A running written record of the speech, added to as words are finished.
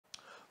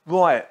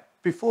Right,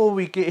 before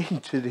we get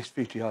into this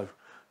video,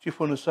 just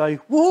want to say,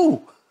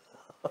 woo!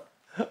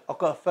 I've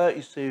got a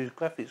 30 series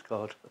graphics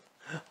card.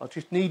 I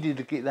just needed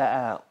to get that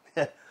out.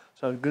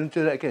 So I'm going to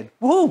do that again.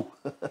 Woo!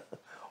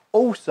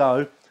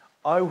 Also,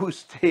 I will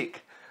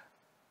stick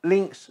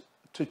links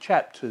to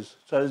chapters.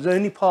 So is there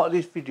any part of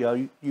this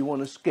video you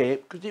want to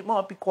skip? Because it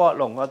might be quite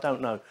long, I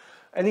don't know.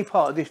 Any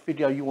part of this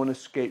video you want to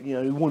skip, you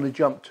know, you want to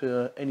jump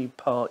to any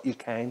part you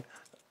can.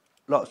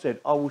 Like I said,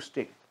 I will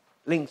stick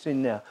links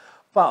in there.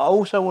 But I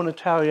also want to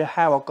tell you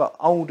how I got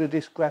hold of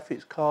this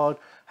graphics card,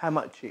 how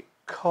much it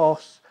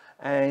costs,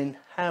 and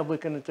how we're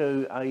going to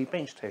do a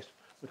bench test.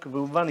 Because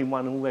we're running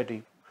one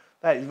already.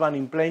 That is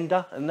running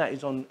Blender, and that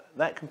is on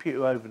that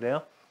computer over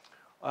there.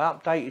 I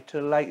updated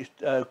to the latest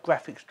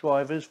graphics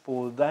drivers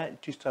for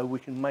that, just so we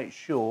can make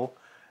sure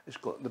it's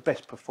got the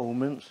best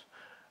performance.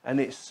 And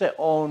it's set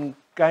on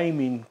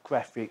gaming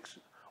graphics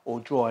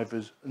or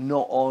drivers,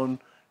 not on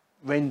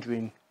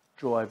rendering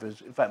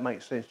drivers, if that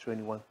makes sense to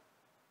anyone.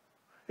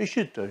 It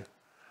should do.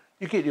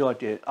 You get the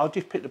idea. I'll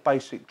just put the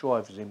basic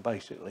drivers in,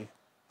 basically.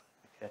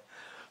 Okay.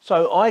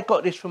 So I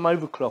got this from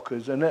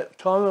Overclockers, and at the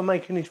time of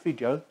making this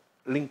video,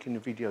 link in the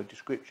video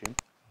description,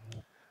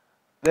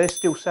 they're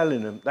still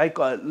selling them. They've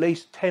got at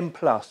least 10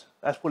 plus.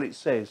 That's what it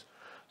says.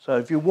 So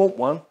if you want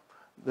one,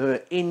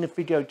 they're in the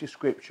video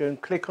description.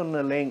 Click on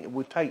the link. It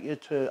will take you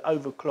to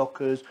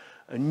Overclockers,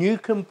 and you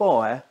can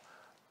buy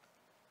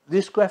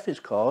this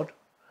graphics card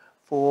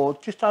for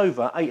just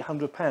over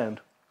 £800.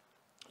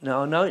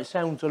 Now I know it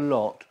sounds a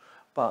lot,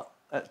 but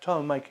at the time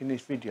of making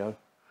this video,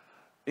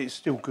 it's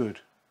still good,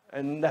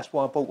 and that's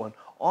why I bought one.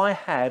 I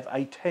have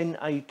a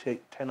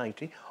 1080.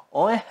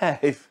 I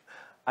have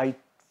a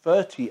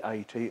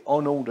 3080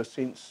 on order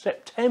since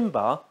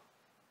September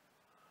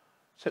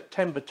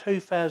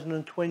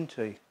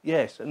 2020.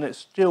 Yes, and it's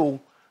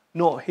still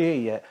not here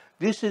yet.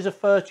 This is a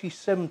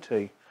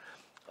 3070.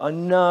 I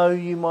know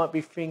you might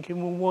be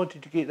thinking, well, why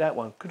did you get that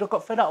one? Because I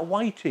got fed up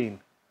waiting.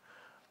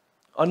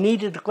 I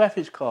needed a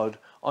graphics card.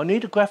 I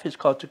need a graphics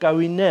card to go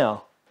in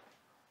now.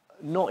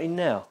 Not in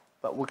now,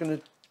 but we're going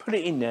to put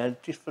it in there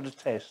just for the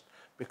test,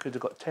 because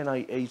I've got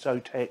 1080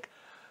 Zotac.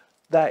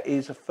 That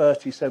is a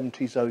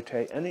 3070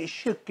 Zotac, and it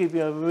should give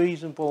you a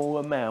reasonable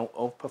amount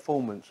of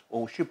performance,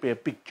 or should be a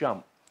big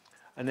jump.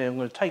 And then I'm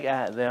going to take it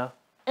out of there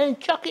and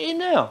chuck it in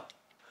there.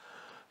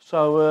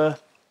 So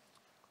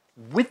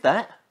with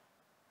that,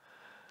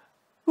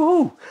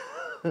 woohoo!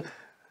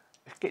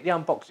 Let's get the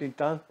unboxing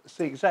done,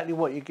 see exactly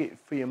what you get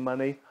for your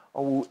money. I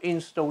will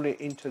install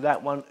it into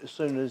that one as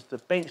soon as the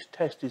bench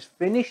test is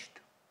finished.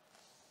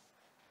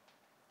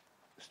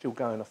 Still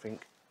going, I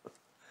think.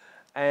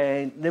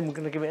 And then we're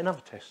going to give it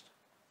another test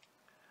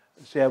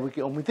and see how we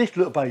get on with this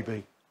little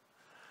baby.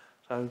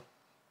 So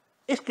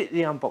let's get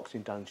the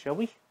unboxing done, shall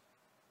we?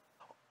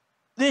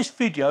 This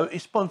video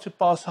is sponsored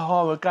by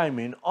Sahara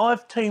Gaming.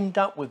 I've teamed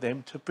up with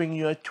them to bring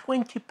you a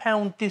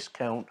 £20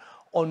 discount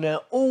on their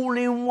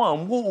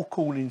all-in-one water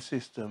cooling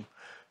system.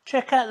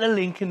 Check out the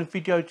link in the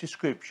video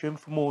description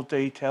for more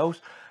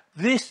details.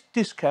 This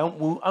discount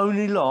will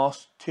only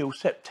last till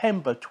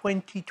September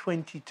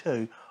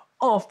 2022.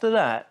 After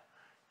that,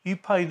 you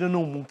pay the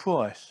normal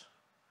price.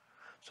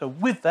 So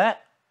with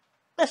that,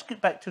 let's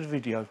get back to the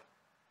video.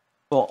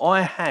 Well,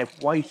 I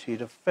have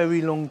waited a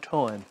very long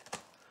time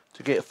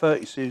to get a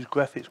 30 series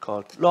graphics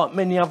card, like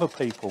many other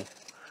people,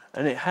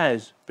 and it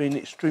has been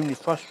extremely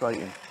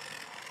frustrating.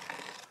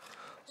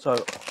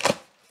 So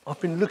I've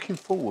been looking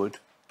forward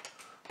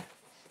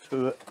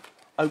to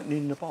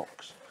opening the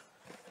box.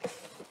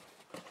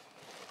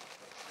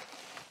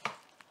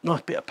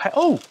 Nice bit of pack.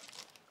 Oh,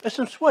 there's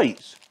some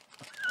sweets.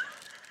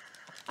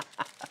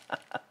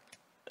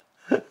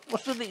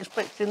 Wasn't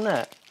expecting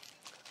that.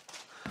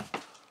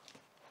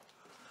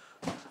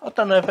 I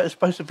don't know if it's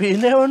supposed to be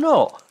in there or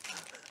not.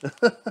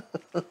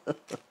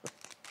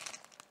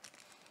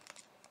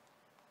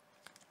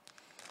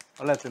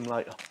 I'll have them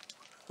later.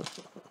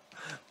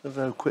 Let's have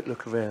a quick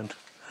look around.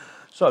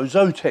 So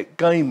Zotac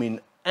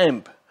Gaming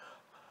Amp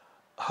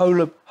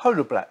Holo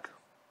Black.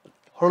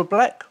 Holo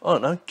Black? I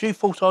don't know.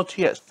 GeForce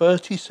RTX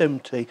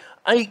 3070,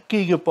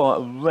 8GB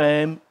of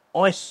RAM,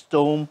 Ice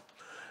Storm,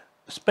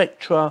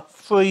 Spectra,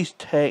 Freeze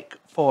Tech,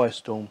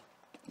 Firestorm.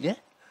 Yeah?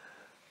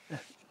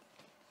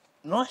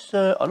 Nice,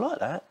 I like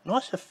that.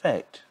 Nice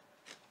effect.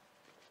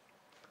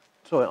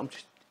 Sorry, I'm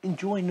just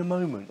enjoying the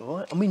moment,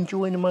 alright? I'm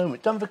enjoying the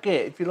moment. Don't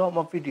forget, if you like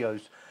my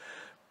videos,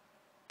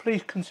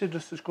 please consider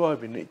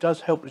subscribing. It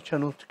does help the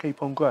channel to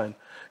keep on growing.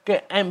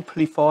 Get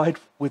amplified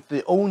with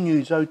the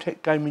all-new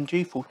Zotac Gaming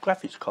GeForce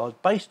graphics card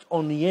based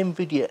on the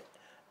Nvidia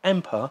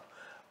Ampere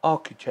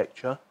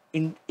architecture,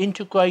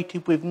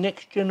 integrated with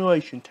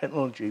next-generation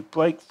technology,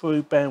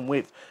 breakthrough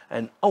bandwidth,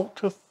 and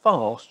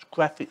ultra-fast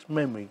graphics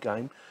memory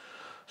game,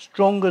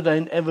 stronger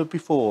than ever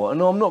before.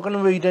 And I'm not going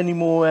to read any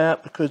more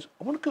out because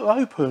I want to get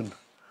open.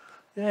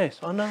 Yes,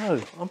 I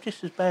know. I'm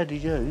just as bad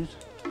as you.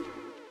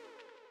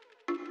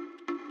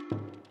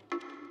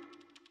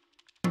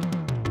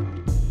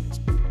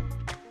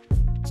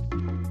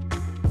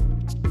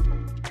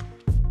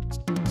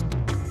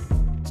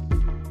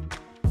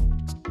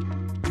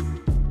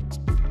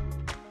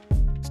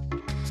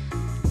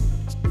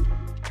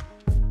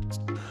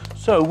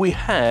 So we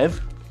have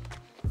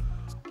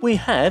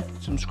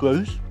some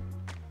screws.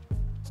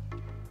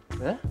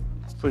 Yeah,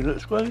 3 little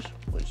screws,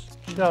 which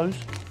goes.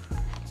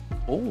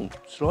 Oh,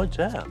 slides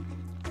out.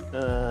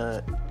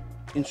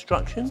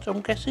 Instructions,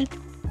 I'm guessing.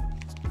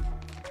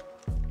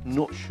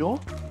 Not sure.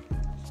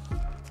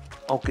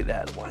 I'll get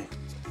that out of the way.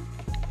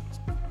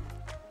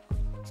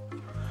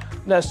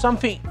 Now,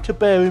 something to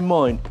bear in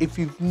mind, if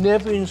you've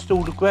never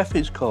installed a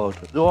graphics card,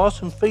 there are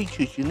some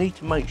features you need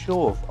to make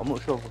sure of. I'm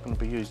not sure if I'm going to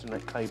be using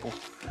that cable.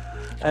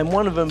 And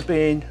one of them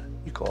being,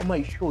 you've got to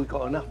make sure you've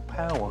got enough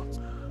power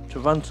to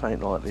run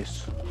something like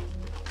this.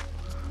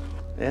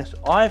 Yes,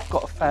 I've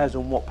got a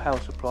 1000 watt power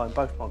supply in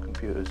both my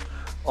computers.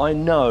 I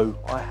know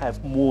I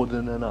have more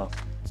than enough.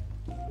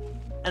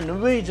 And the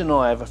reason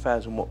I have a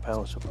 1000 watt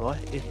power supply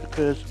is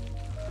because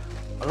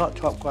I like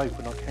to upgrade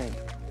when I can.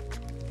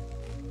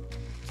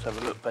 Let's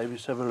have a look, baby,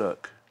 let's have a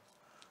look.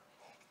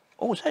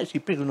 Oh, it's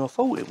actually bigger than I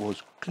thought it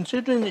was.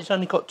 Considering it's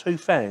only got 2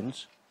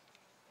 fans.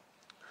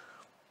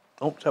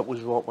 Oh, that was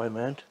the right way,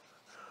 man.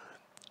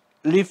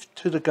 Live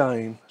to the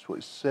game, that's what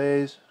it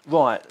says.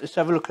 Right, let's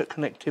have a look at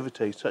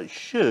connectivity. So it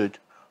should,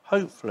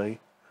 hopefully,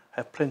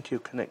 have plenty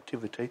of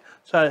connectivity.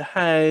 So it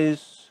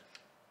has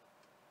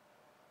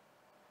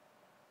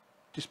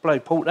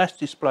DisplayPort, that's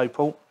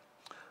DisplayPort.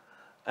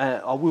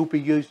 I will be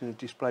using a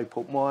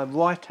DisplayPort. My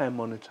right hand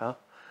monitor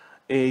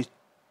is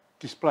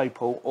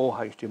DisplayPort or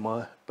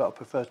HDMI, but I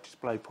prefer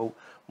DisplayPort.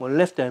 My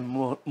left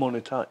hand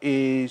monitor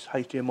is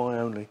HDMI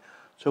only.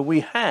 So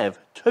we have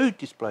 2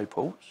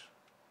 DisplayPorts.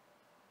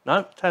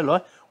 No, tell a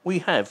lie. We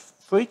have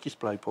 3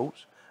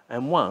 DisplayPorts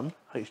and 1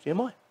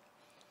 HDMI.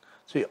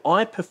 See,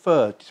 I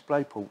prefer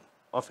DisplayPort.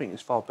 I think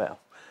it's far better.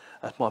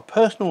 That's my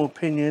personal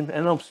opinion,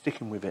 and I'm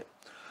sticking with it.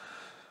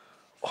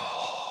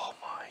 Oh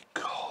my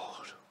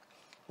God.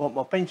 Well,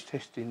 my bench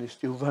testing is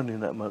still running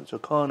at the moment,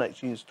 so I can't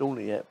actually install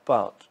it yet,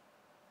 but...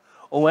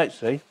 Oh,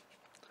 actually,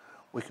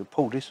 we could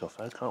pull this off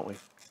though, can't we?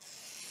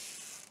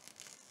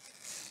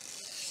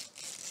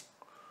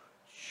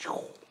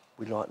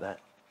 We like that.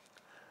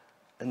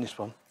 And this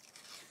one.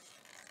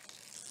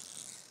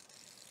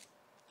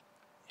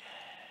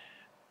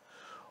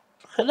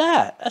 Look at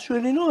that, that's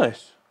really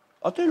nice.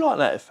 I do like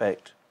that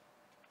effect.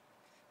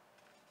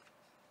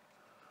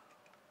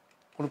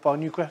 Want to buy a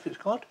new graphics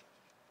card?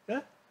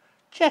 Yeah?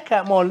 Check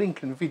out my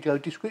link in the video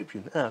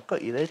description. Ah,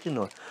 got you there, didn't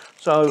I?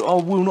 So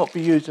I will not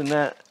be using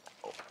that.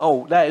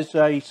 Oh, that is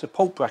a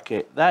support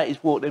bracket. That is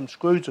what them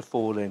screws are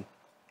for then.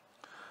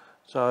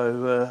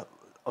 So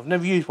I've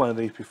never used one of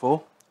these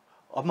before.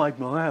 I made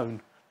my own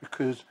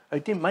because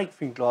they didn't make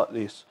things like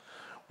this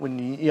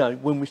when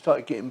when we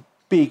started getting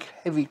big,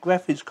 heavy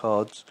graphics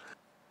cards.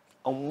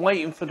 I'm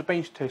waiting for the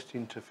bench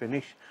testing to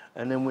finish,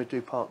 and then we'll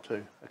do part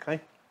 2.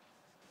 Okay.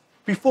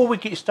 Before we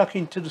get stuck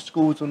into the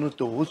screws on the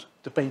doors,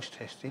 the bench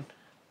testing,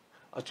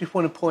 I just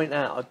want to point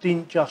out I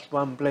didn't just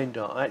run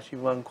Blender, I actually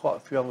run quite a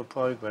few other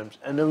programs,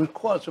 and it was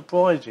quite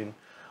surprising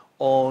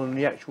on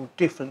the actual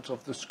difference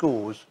of the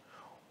scores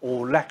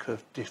or lack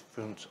of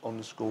difference on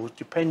the scores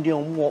depending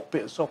on what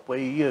bit of software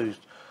you used.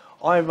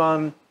 I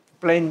run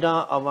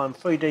Blender, I run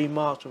 3D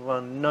Max, I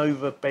run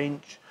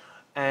Novabench,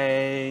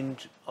 and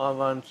I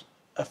run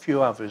a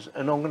few others,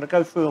 and I'm going to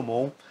go through them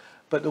all,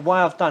 but the way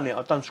I've done it,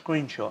 I've done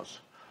screenshots.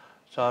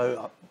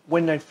 So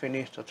when they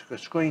finished, I took a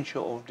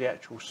screenshot of the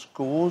actual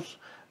scores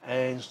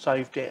and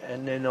saved it,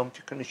 and then I'm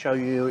just going to show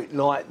you it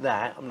like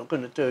that. I'm not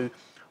going to do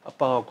a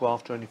bar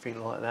graph or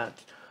anything like that.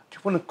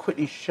 Just want to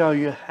quickly show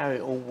you how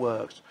it all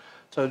works.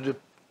 So the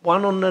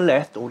one on the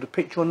left, or the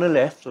picture on the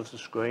left of the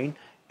screen,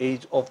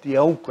 is of the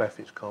old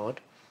graphics card,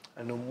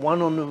 and the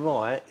one on the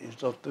right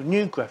is of the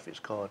new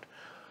graphics card.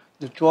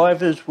 The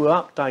drivers were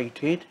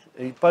updated,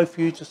 they both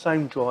use the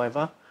same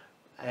driver,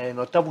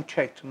 and I double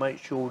checked to make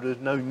sure there's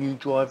no new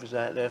drivers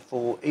out there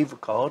for either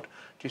card,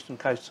 just in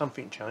case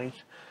something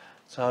changed.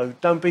 So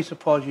don't be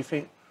surprised you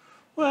think,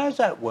 well, how's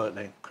that work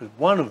then? Because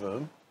one of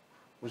them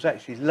was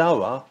actually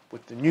lower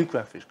with the new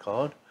graphics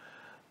card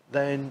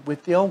than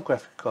with the old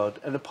graphics card.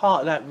 And a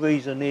part of that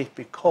reason is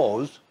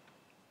because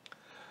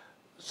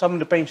some of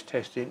the bench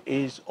testing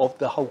is of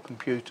the whole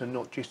computer,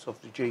 not just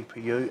of the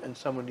GPU, and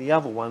some of the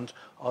other ones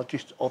are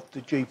just of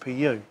the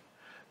GPU.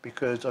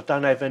 Because I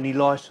don't have any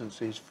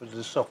licenses for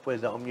the software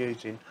that I'm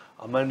using.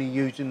 I'm only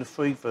using the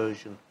free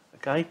version,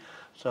 okay?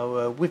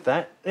 So with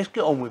that, let's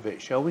get on with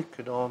it, shall we?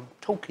 Because I'm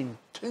talking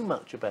too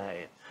much about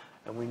it,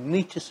 and we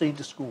need to see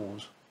the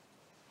scores.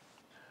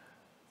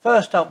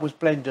 First up was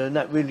Blender, and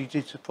that really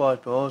did surprise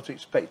me. I was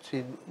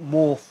expecting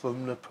more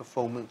from the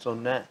performance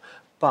on that,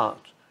 but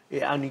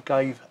it only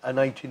gave an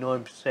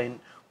 89%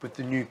 with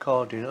the new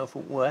card in it. I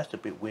thought, well, that's a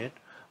bit weird,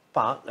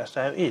 but that's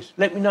how it is.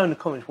 Let me know in the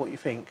comments what you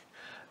think.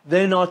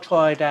 Then I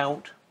tried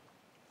out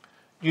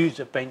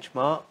User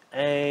Benchmark,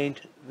 and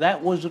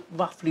that was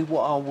roughly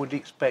what I would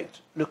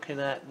expect looking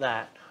at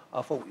that.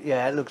 I thought,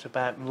 yeah, it looks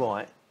about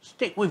right.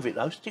 Stick with it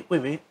though, stick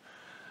with it.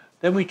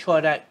 Then we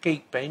tried out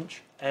Geekbench,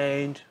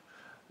 and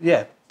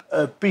yeah,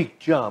 a big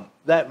jump.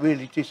 That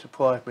really did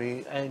surprise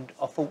me, and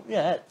I thought,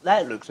 yeah,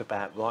 that looks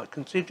about right.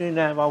 Considering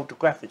how old the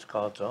graphics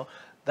cards are,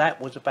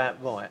 that was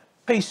about right.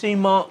 PC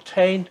Mark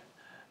 10,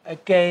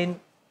 Again,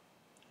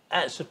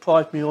 that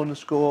surprised me on the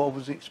score. I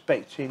was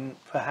expecting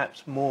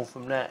perhaps more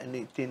from that, and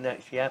it didn't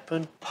actually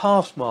happen.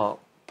 Passmark.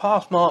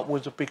 Passmark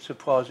was a big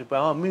surprise as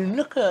well. I mean,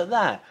 look at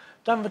that.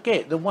 Don't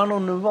forget, the one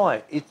on the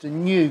right is the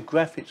new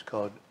graphics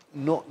card,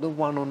 not the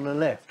one on the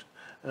left.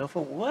 And I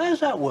thought, well, how does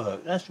that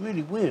work? That's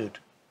really weird,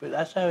 but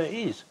that's how it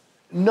is.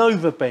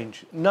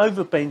 Novabench.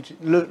 Novabench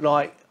looked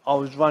like I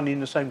was running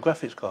the same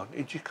graphics card.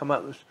 It just come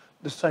out with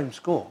the same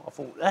score. I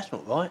thought, that's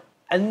not right.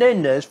 And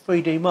then there's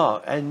 3D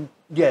Mark, and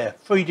yeah,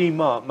 3D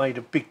Mark made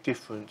a big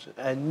difference.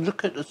 And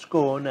look at the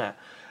score on that.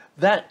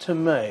 That to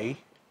me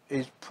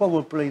is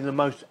probably the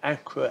most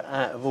accurate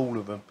out of all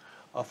of them.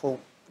 I thought,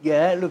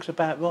 yeah, it looks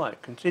about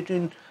right.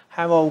 Considering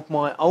how old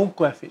my old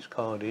graphics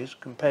card is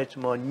compared to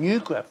my new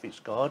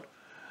graphics card,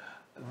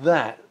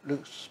 that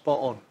looks spot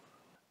on.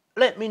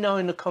 Let me know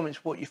in the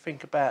comments what you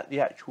think about the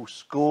actual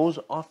scores.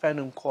 I found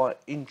them quite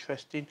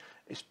interesting,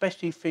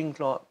 especially things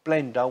like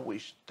Blender,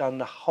 which done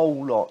the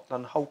whole lot,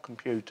 done the whole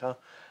computer.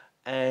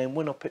 And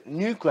when I put the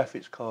new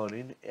graphics card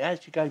in, it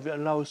actually gave it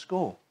a lower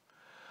score.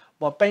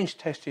 My bench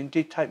testing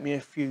did take me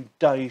a few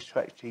days to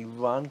actually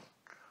run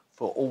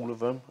for all of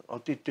them. I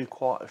did do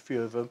quite a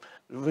few of them.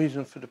 The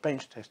reason for the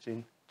bench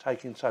testing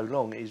taking so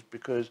long is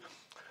because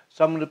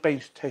some of the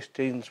bench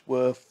testings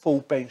were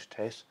full bench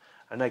tests,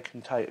 and they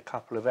can take a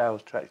couple of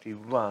hours to actually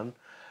run,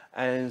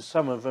 and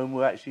some of them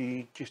were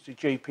actually just a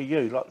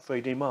GPU, like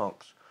the 3D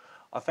Marks.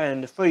 I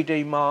found the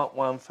 3D Mark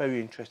one very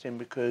interesting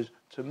because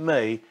to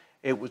me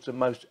it was the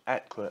most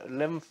accurate.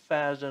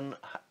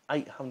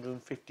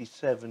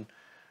 11,857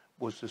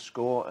 was the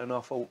score, and I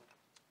thought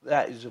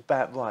that is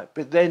about right.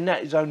 But then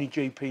that is only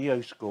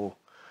GPU score.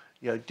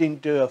 You know,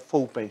 didn't do a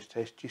full bench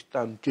test, just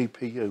done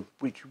GPU,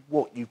 which is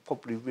what you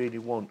probably really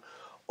want.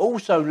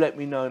 Also, let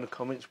me know in the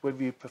comments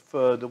whether you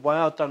prefer the way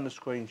I've done the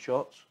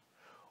screenshots,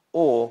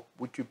 or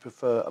would you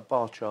prefer a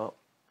bar chart,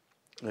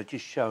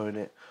 just showing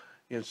it.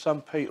 You know,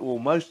 some people, or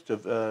most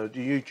of the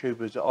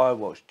YouTubers that I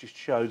watch, just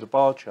show the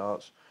bar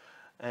charts,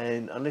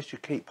 and unless you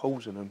keep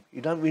pausing them,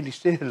 you don't really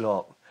see a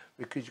lot,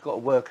 because you've got to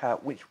work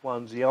out which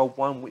one's the old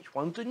one, which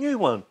one's the new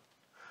one.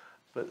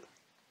 But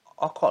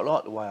I quite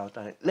like the way I've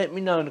done it. Let me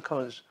know in the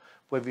comments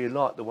whether you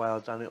like the way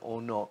I've done it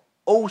or not.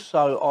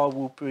 Also, I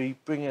will be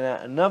bringing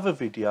out another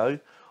video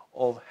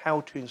of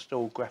how to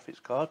install a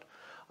graphics card.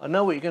 I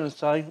know what you're going to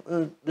say,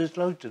 there's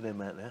loads of them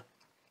out there,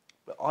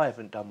 but I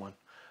haven't done one.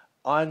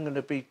 I'm going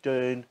to be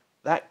doing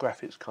that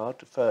graphics card,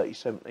 the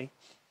 3070,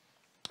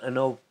 and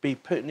I'll be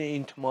putting it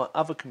into my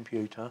other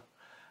computer,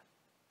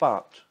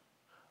 but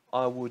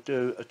I will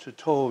do a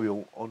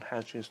tutorial on how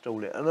to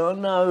install it. And I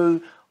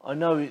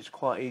know it's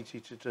quite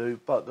easy to do,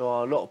 but there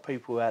are a lot of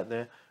people out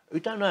there who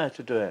don't know how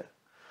to do it.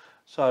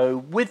 So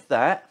with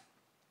that,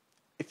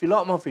 if you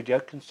like my video,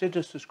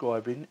 consider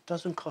subscribing. It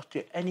doesn't cost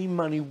you any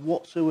money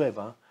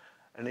whatsoever,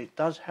 and it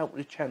does help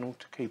the channel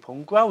to keep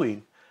on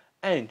growing.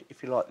 And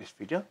if you like this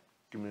video,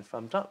 give me a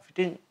thumbs up. If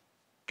you didn't,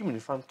 give me a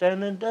thumbs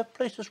down, and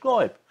please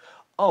subscribe.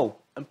 Oh,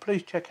 and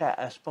please check out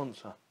our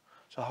sponsor,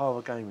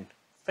 Sahara Gaming.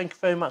 Thank you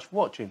very much for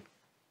watching.